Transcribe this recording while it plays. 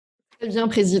Très bien,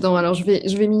 Président. Alors, je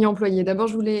vais m'y employer. D'abord,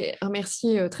 je voulais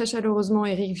remercier très chaleureusement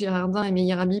Éric Girardin et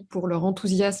Meyer Habib pour leur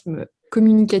enthousiasme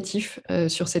communicatif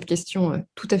sur cette question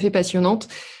tout à fait passionnante.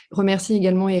 Remercie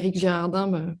également Éric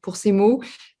Girardin pour ses mots.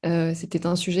 C'était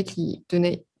un sujet qui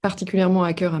tenait particulièrement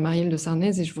à cœur à Marielle de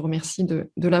Sarnez et je vous remercie de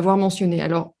l'avoir mentionné.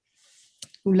 Alors,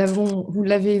 vous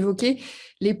l'avez évoqué,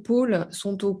 les pôles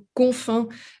sont aux confins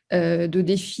de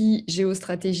défis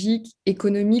géostratégiques,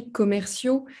 économiques,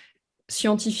 commerciaux,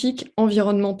 scientifiques,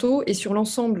 environnementaux, et sur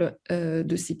l'ensemble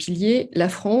de ces piliers, la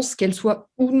France, qu'elle soit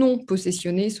ou non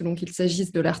possessionnée, selon qu'il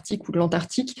s'agisse de l'Arctique ou de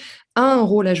l'Antarctique, a un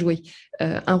rôle à jouer,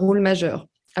 un rôle majeur.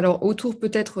 Alors, autour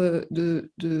peut-être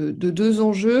de deux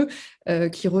enjeux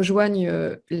qui rejoignent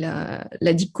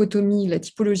la dichotomie, la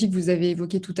typologie que vous avez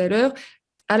évoquée tout à l'heure,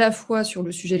 à la fois sur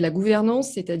le sujet de la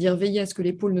gouvernance, c'est-à-dire veiller à ce que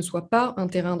les pôles ne soient pas un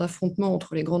terrain d'affrontement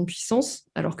entre les grandes puissances,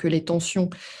 alors que les tensions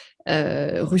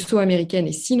russo-américaines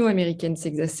et sino-américaines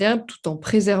s'exacerbent, tout en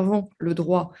préservant le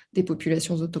droit des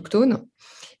populations autochtones,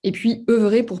 et puis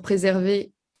œuvrer pour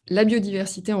préserver la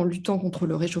biodiversité en luttant contre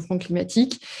le réchauffement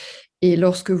climatique. Et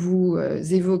lorsque vous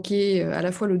évoquez à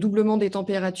la fois le doublement des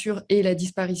températures et la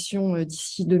disparition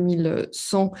d'ici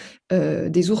 2100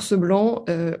 des ours blancs,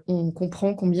 on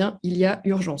comprend combien il y a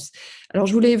urgence. Alors,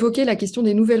 je voulais évoquer la question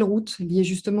des nouvelles routes liées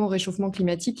justement au réchauffement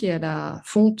climatique et à la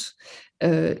fonte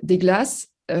des glaces.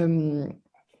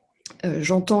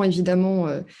 J'entends évidemment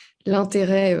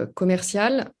l'intérêt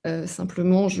commercial.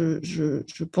 Simplement,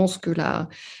 je pense que la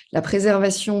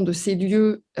préservation de ces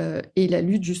lieux et la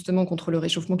lutte justement contre le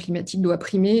réchauffement climatique doit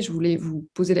primer. Je voulais vous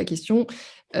poser la question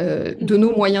de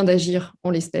nos moyens d'agir en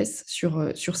l'espèce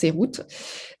sur ces routes.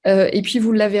 Et puis,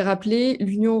 vous l'avez rappelé,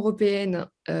 l'Union européenne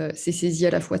s'est saisie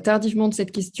à la fois tardivement de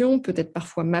cette question, peut-être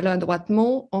parfois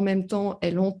maladroitement. En même temps,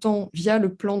 elle entend, via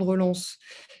le plan de relance,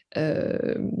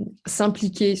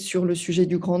 s'impliquer sur le sujet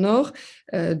du Grand Nord.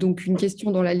 Donc, une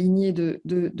question dans la lignée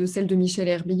de celle de Michel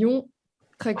Herbillon.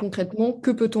 Très concrètement, que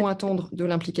peut-on attendre de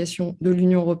l'implication de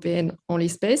l'Union européenne en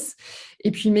l'espèce? Et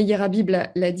puis, Meyer Habib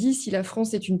l'a dit, si la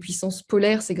France est une puissance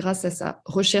polaire, c'est grâce à sa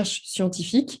recherche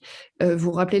scientifique.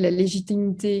 Vous rappelez la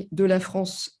légitimité de la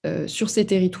France sur ces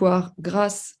territoires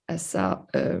grâce à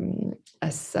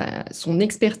son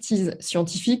expertise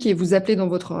scientifique, et vous appelez dans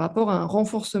votre rapport à un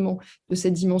renforcement de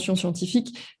cette dimension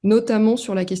scientifique, notamment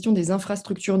sur la question des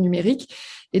infrastructures numériques.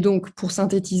 Et donc, pour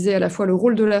synthétiser à la fois le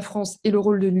rôle de la France et le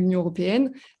rôle de l'Union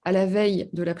européenne, à la veille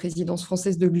de la présidence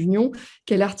française de l'Union,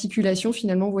 quelle articulation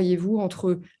finalement voyez-vous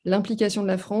entre l'implication de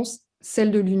la France,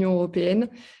 celle de l'Union européenne,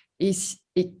 et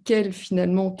quel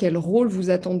rôle vous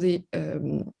attendez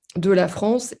de la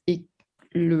France, et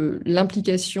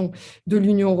l'implication de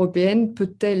l'Union européenne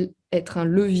peut-elle être un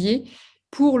levier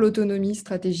pour l'autonomie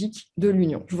stratégique de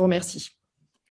l'Union? Je vous remercie.